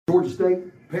Georgia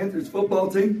State Panthers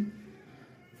football team,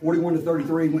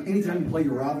 41-33. Anytime you play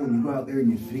your rival and you go out there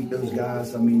and you defeat those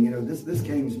guys, I mean, you know, this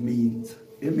game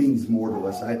means more to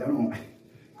us. I don't,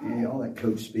 all that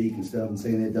coach speak and stuff and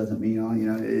saying it doesn't mean,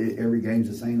 every game's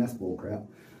the same. That's bull crap.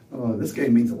 This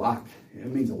game means a lot. It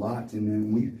means a lot, and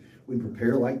then we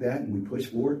prepare like that and we push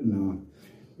for it. And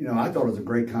I thought it was a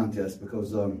great contest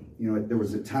because there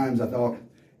was at times I thought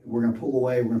we're going to pull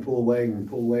away, and they're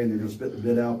going to spit the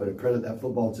bit out. But I credit that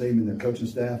football team and their coaching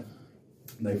staff.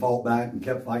 They fought back and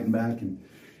kept fighting back, and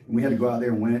we had to go out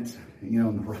there and win it.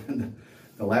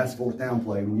 The last fourth down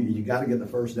play, you got to get the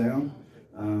first down.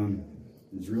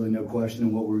 There's really no question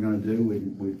in what we're going to do.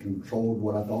 We controlled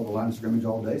what I thought the line of scrimmage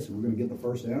all day, so we're going to get the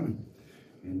first down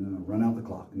and run out the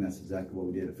clock, and that's exactly what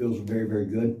we did. It feels very, very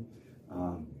good.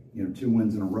 2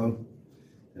 wins in a row.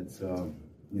 It's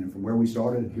from where we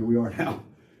started, here we are now,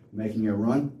 making a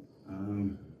run.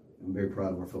 I'm very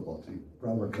proud of our football team,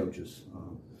 proud of our coaches.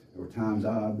 There were times,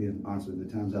 I'll be honest with you,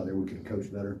 the times out there we could have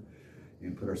coached better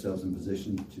and put ourselves in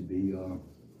position to be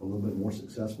a little bit more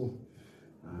successful.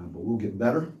 But we'll get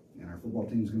better, and our football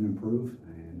team is going to improve,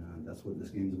 and that's what this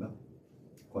game's about.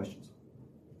 Questions?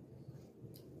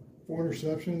 4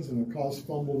 interceptions and a caused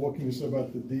fumble. What can you say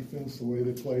about the defense, the way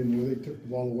they played and the way they took the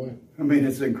ball away? I mean,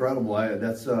 it's incredible.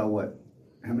 That's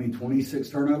 26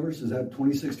 turnovers? Is that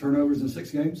 26 turnovers in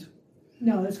 6 games?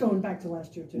 No, it's going back to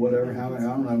last year, too. Whatever, how many, I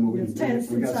don't know. It's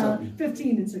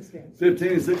 15 in 6 games. 15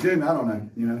 in 6 games, I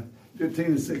don't know, 15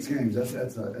 in 6 games,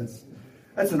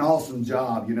 that's an awesome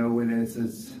job, and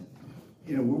it's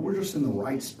we're just in the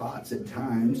right spots at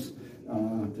times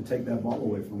to take that ball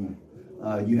away from them.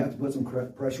 You have to put some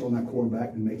pressure on that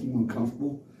quarterback to make him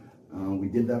uncomfortable. We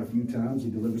did that a few times. He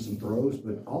delivered some throws,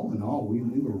 but all in all, we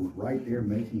were right there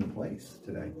making the plays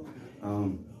today.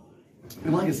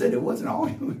 And like I said, it wasn't all,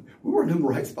 we weren't in the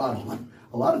right spot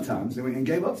a lot of times and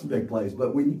gave up some big plays.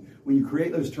 But when you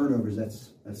create those turnovers,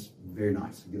 that's very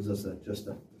nice. It gives us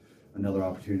another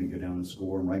opportunity to go down and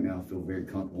score. And right now I feel very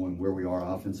comfortable in where we are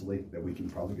offensively, that we can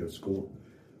probably go score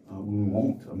when we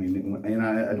won't. I mean, and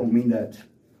I don't mean that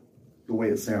the way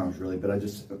it sounds really, but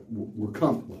we're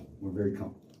comfortable. We're very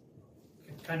comfortable.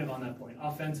 Kind of on that point,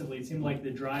 offensively, it seemed like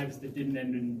the drives that didn't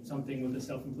end in something with a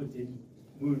self-inflicted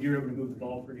move, you're able to move the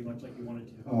ball pretty much like you wanted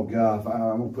to. Oh, God,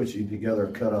 I'm going to put you together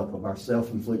a cut-up of our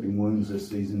self-inflicting wounds this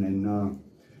season, and,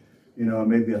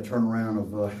 maybe a turnaround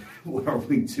of, what are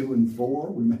we,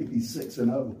 2-4? We may be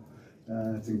 6-0.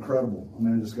 It's incredible. I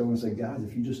mean, I just go and say, guys,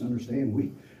 if you just understand,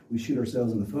 we shoot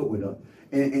ourselves in the foot with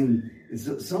and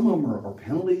some of them are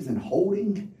penalties and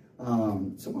holding.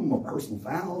 Some of them are personal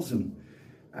fouls, and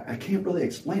I can't really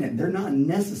explain it. They're not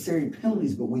necessary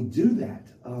penalties, but we do that.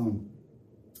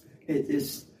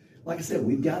 It's like I said,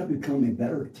 we've got to become a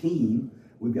better team.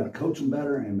 We've got to coach them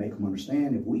better and make them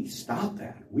understand. If we stop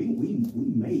that, we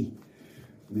may.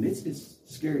 I mean, it's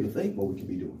scary to think what we could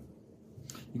be doing.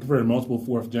 You converted multiple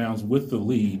fourth downs with the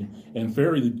lead and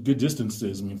fairly good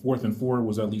distances. I mean, 4th and 4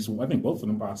 was at least, I think, both of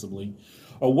them possibly.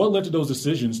 What led to those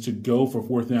decisions to go for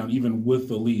 4th down, even with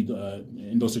the lead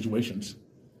in those situations?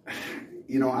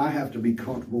 I have to be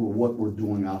comfortable with what we're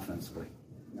doing offensively.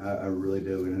 I really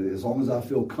do, and as long as I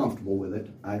feel comfortable with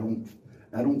it, I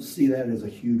don't see that as a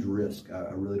huge risk.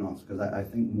 I really don't, because I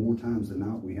think more times than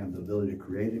not we have the ability to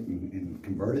create it and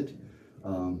convert it.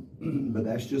 But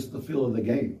that's just the feel of the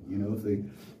game.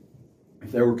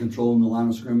 If they were controlling the line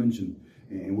of scrimmage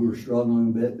and we were struggling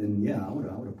a bit, then yeah, I would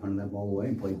have punted that ball away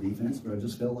and played defense. But I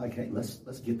just felt like, hey, let's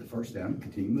get the first down and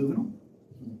continue moving on.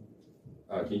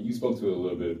 You spoke to it a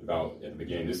little bit about at the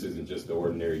game. This isn't just the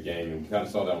ordinary game, and we kind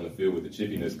of saw that on the field with the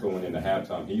chippiness going into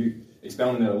halftime. Can you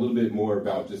expound on that a little bit more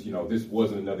about just, this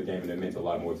wasn't another game and it meant a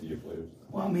lot more to your players?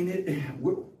 Well, I mean,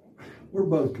 we're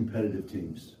both competitive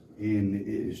teams, and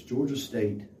it's Georgia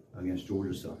State against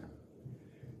Georgia Southern.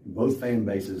 Both fan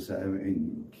bases,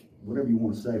 whatever you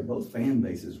want to say, both fan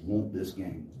bases want this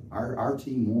game. Our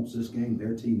team wants this game.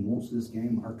 Their team wants this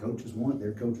game. Our coaches want it.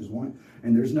 Their coaches want it.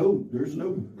 And there's no.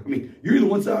 I mean, you're either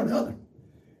one side or the other,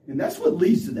 and that's what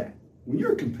leads to that. When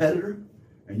you're a competitor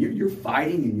and you're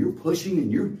fighting and you're pushing and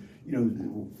you're,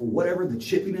 for whatever the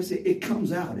chippiness, it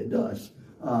comes out. It does.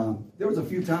 There was a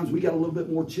few times we got a little bit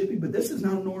more chippy, but this is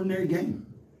not an ordinary game.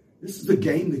 This is a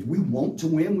game that we want to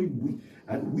win.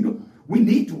 We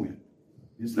need to win.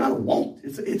 It's not a want.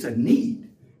 It's a need.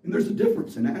 And there's a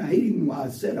difference. And I hate even why I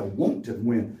said I want to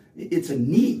win. It's a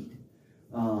need.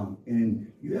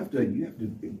 And you have to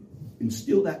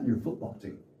instill that in your football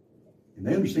team. And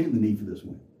they understand the need for this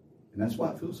win. And that's why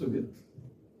it feels so good.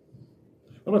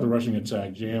 How about the rushing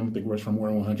attack? Jam, I think, rushed for more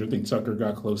than 100. I think Tucker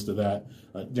got close to that.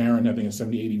 Darren, I think, has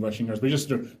 70, 80 rushing yards. But just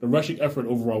the rushing effort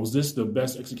overall, was this the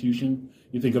best execution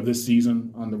you think of this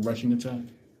season on the rushing attack?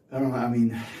 I don't know. I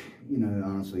mean,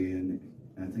 honestly, and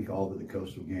I think all but the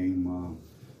Coastal game,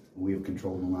 we have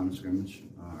controlled the line of scrimmage.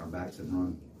 Our backs have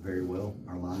run very well.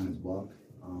 Our line is blocked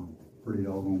pretty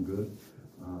doggone good.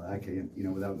 I can't,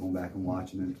 without going back and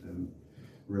watching it and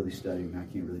really studying,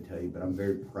 I can't really tell you, but I'm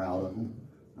very proud of them.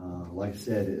 Like I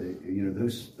said,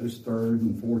 those third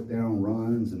and fourth down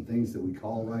runs and things that we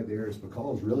call right there is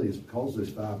because those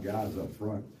 5 guys up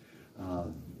front.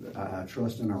 I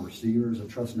trust in our receivers. I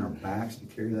trust in our backs to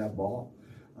carry that ball.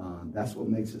 That's what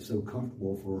makes it so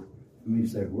comfortable for me to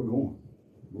say, we're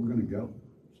going to go.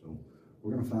 So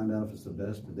we're going to find out if it's the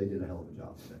best, but they did a hell of a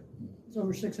job today. It's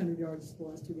over 600 yards the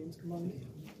last 2 games combined.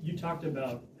 You talked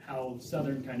about how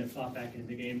Southern kind of fought back into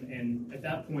the game, and at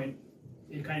that point,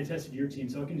 it kind of tested your team.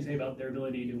 So what can you say about their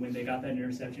ability to, when they got that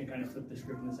interception, kind of flip the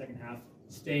script in the second half,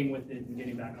 staying with it and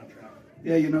getting back on track?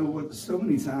 Yeah, so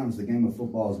many times the game of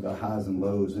football is about highs and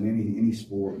lows in any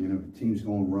sport. Teams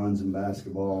go on runs in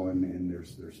basketball, and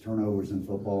there's turnovers in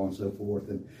football and so forth.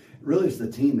 And really it's the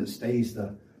team that stays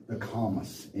the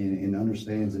calmest and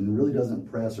understands and really doesn't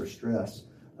press or stress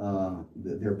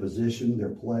their position, their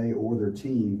play, or their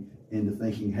team into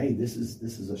thinking, hey, this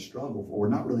is a struggle, or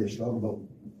not really a struggle, but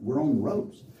we're on the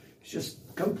ropes. It's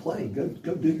just go play, go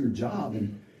do your job,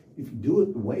 and if you do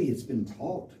it the way it's been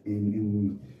taught,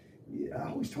 and I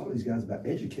always talk to these guys about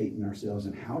educating ourselves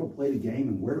and how to play the game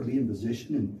and where to be in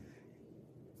position,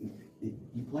 and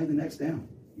you play the next down.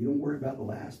 You don't worry about the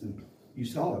last, and you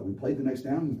saw it. We played the next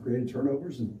down and created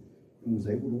turnovers and was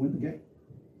able to win the game.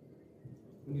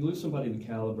 When you lose somebody the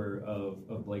caliber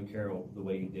of Blake Carroll the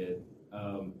way he did,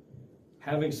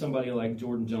 having somebody like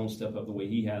Jordan Jones step up the way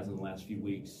he has in the last few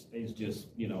weeks is just,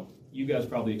 you guys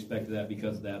probably expected that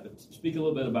because of that, but speak a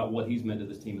little bit about what he's meant to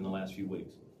this team in the last few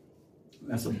weeks.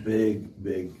 That's a big,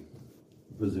 big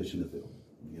position to fill.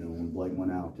 When Blake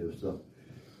went out, there was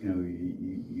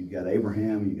you got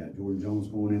Abraham, you got Jordan Jones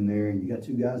going in there, and you got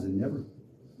 2 guys that never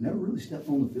really stepped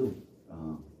on the field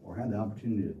or had the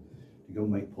opportunity to go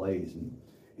make plays, and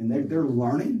they're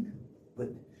learning. But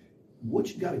what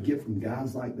you got to get from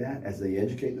guys like that as they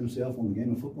educate themselves on the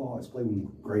game of football is play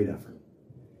with great effort.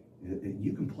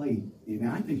 You can play.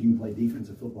 I think you can play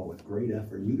defensive football with great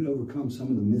effort. You can overcome some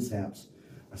of the mishaps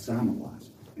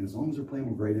assignment-wise, and as long as they're playing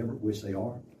with great effort, which they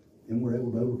are, then we're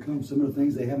able to overcome some of the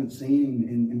things they haven't seen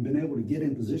and been able to get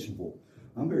in position for.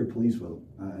 I'm very pleased with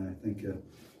them. I think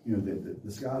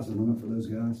the sky's the limit for those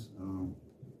guys.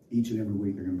 Each and every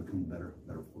week they're going to become better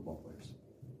football players.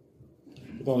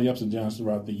 With all the ups and downs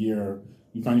throughout the year,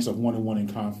 you find yourself 1-1 in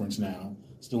conference now,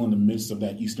 still in the midst of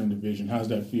that Eastern Division. How does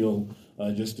that feel,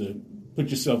 just to put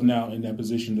yourself now in that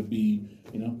position to be,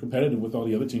 competitive with all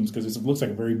the other teams? Because it looks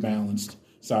like a very balanced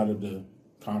side of the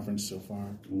conference so far.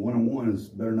 1-1 is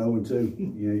better than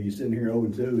 0-2. You're sitting here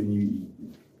 0-2, and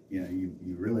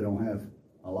you really don't have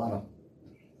a lot of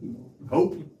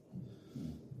hope.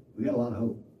 We got a lot of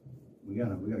hope. We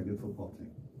got a good football team.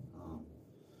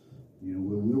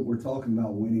 We're talking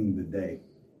about winning the day.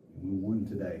 We won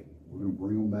today. We're going to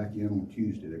bring them back in on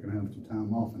Tuesday. They're going to have some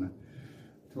time off, and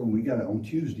I told them we got it on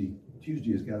Tuesday.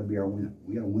 Tuesday has got to be our win.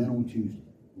 We got to win on Tuesday.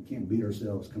 We can't beat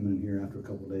ourselves coming in here after a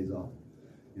couple of days off.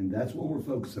 And that's what we're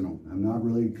focusing on. I'm not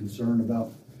really concerned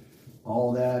about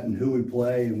all that and who we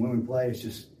play and when we play. It's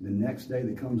just the next day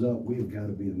that comes up, we've got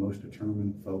to be the most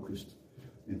determined, focused,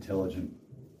 intelligent,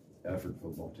 effort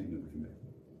football team that we can be.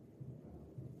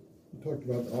 You talked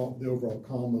about the overall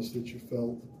calmness that you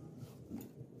felt.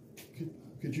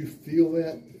 Could you feel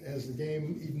that as the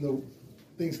game, even though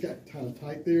things got kind of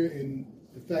tight there, and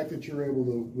the fact that you're able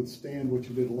to withstand what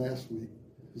you did last week?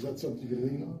 Is that something you could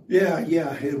lean on?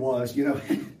 Yeah, it was.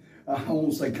 I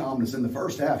won't say calmness. In the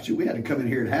first half, we had to come in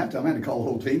here at halftime. I had to call the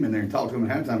whole team in there and talk to them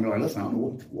at halftime and be like, listen, I don't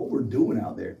know what we're doing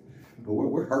out there, but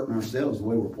we're hurting ourselves the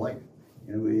way we're playing.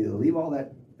 We leave all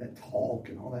that talk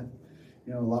and all that,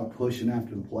 a lot of pushing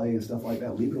after the play and stuff like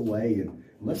that. Leave it away and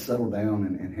let's settle down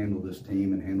and handle this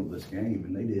team and handle this game.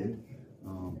 And they did.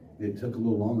 It took a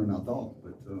little longer than I thought,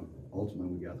 but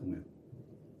ultimately we got the win.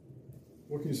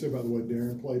 What can you say about the way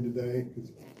Darren played today? Because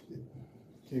it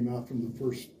came out from the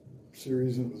first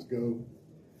series and it was go.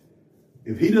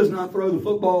 If he does not throw the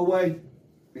football away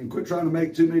and quit trying to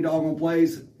make too many doggone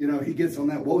plays, he gets on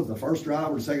that, what was the first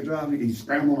drive or the second drive? He's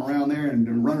scrambling around there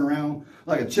and running around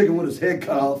like a chicken with his head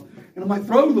cut off. And I'm like,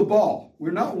 throw the ball.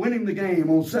 We're not winning the game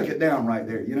on second down right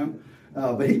there,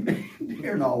 But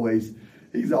Darren always,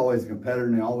 he's always a competitor,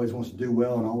 and he always wants to do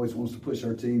well, and always wants to push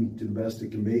our team to the best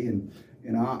it can be. And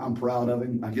I'm proud of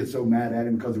him. I get so mad at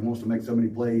him because he wants to make so many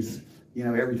plays.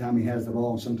 Every time he has the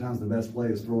ball, and sometimes the best play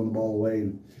is throwing the ball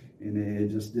away, and it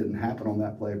just didn't happen on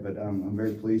that play. But I'm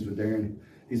very pleased with Darren.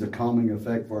 He's a calming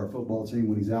effect for our football team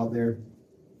when he's out there.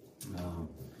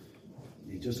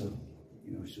 He's just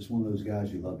it's just one of those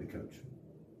guys you love to coach.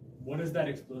 What does that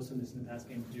explosiveness in the pass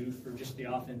game do for just the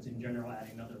offense in general,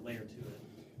 adding another layer to it?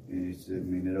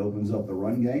 It opens up the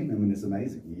run game. It's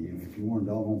amazing. If you want to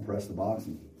doggone press the box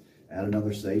and add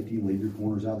another safety, leave your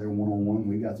corners out there one-on-one,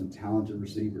 we've got some talented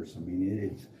receivers.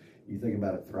 You think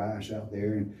about it, Thrash out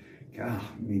there, and God,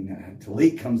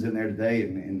 Talik comes in there today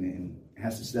and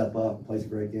has to step up, plays a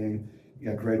great game. You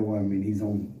got Cradle, he's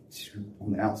on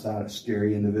the outside, a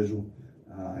scary individual.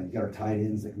 You got our tight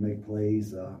ends that can make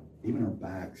plays. Even our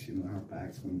backs,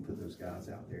 when you put those guys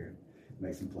out there and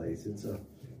make some plays,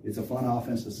 it's a fun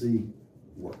offense to see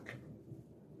work.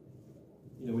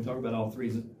 We talk about all three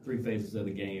phases of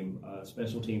the game.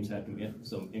 Special teams had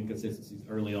some inconsistencies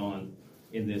early on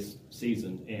in this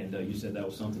season, and you said that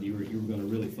was something you were going to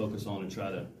really focus on and try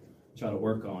to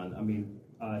work on.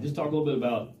 Just talk a little bit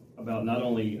about not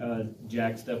only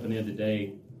Jack stepping in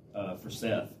today for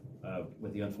Seth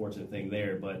with the unfortunate thing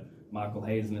there, but Michael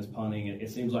Hayes and his punting. It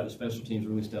seems like the special teams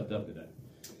really stepped up today.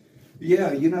 Yeah,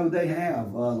 they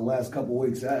have the last couple of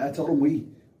weeks. I told them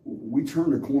we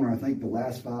turned a corner. I think the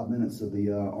last 5 minutes of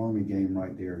the Army game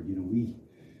right there. We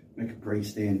make a great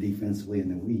stand defensively,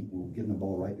 and then we're getting the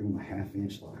ball right there on the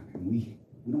half-inch line, and we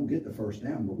don't get the first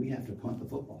down, but we have to punt the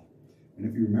football. And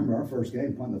if you remember our first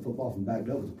game, punting the football from back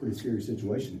up was a pretty scary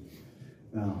situation.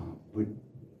 But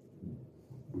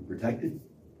we protected.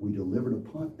 We delivered a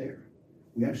punt there.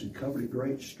 We actually covered it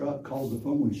great. Struck, called the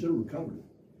fumble. We should have recovered it.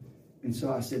 And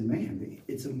so I said, man,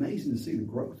 it's amazing to see the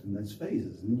growth in those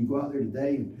phases. And then you go out there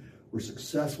today, and we're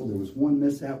successful. There was one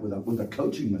mishap with a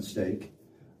coaching mistake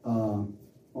on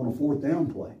a fourth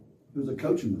down play. It was a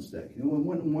coaching mistake.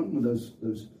 One of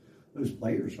those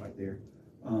players right there.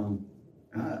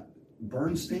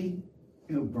 Bernstein,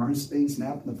 Bernstein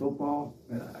snapping the football.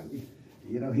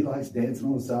 He likes dancing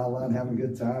on the sideline, having a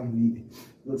good time. He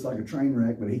looks like a train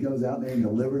wreck, but he goes out there and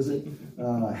delivers it.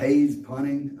 Hayes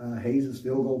punting, Hayes'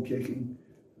 field goal kicking.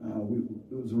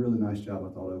 It was a really nice job,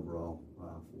 I thought, overall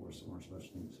for us on our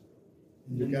special teams.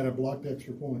 You got a blocked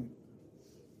extra point.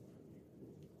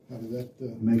 How did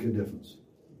that make a difference?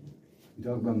 You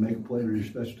talk about make a play to your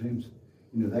special teams.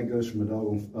 That goes from a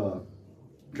doggone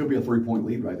could be a 3-point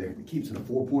lead right there. It keeps it a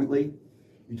 4-point lead.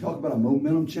 You talk about a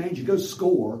momentum change. You go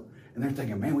score, and they're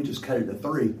thinking, man, we just cut it to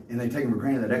 3, and they take them for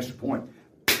granted that extra point.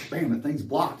 Bam, that thing's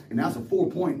blocked, and now it's a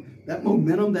 4-point. That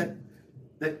momentum,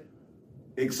 that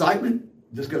excitement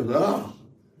just goes, oh,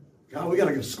 God, we got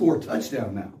to go score a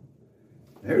touchdown now.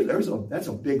 That's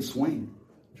a big swing.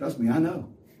 Trust me, I know.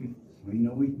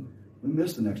 We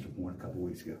missed an extra point a couple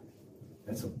weeks ago.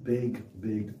 That's a big,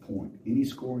 big point. Any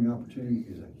scoring opportunity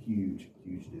is a huge,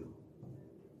 huge deal.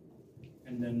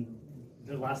 And then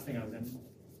the last thing I was in,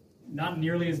 not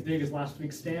nearly as big as last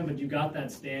week's stand, but you got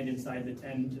that stand inside the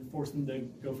 10 to force them to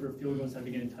go for a field goal instead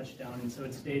of getting a touchdown, and so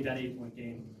it stayed that 8-point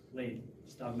game late.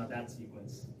 Just talking about that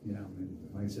sequence. Yeah,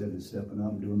 like I said, it's stepping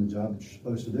up and doing the job that you're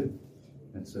supposed to do.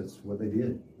 That's what they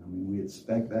did. We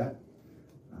expect that.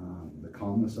 The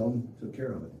calmness of them took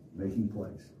care of it, making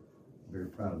plays. Very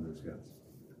proud of those guys.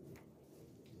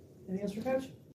 Anything else for Coach?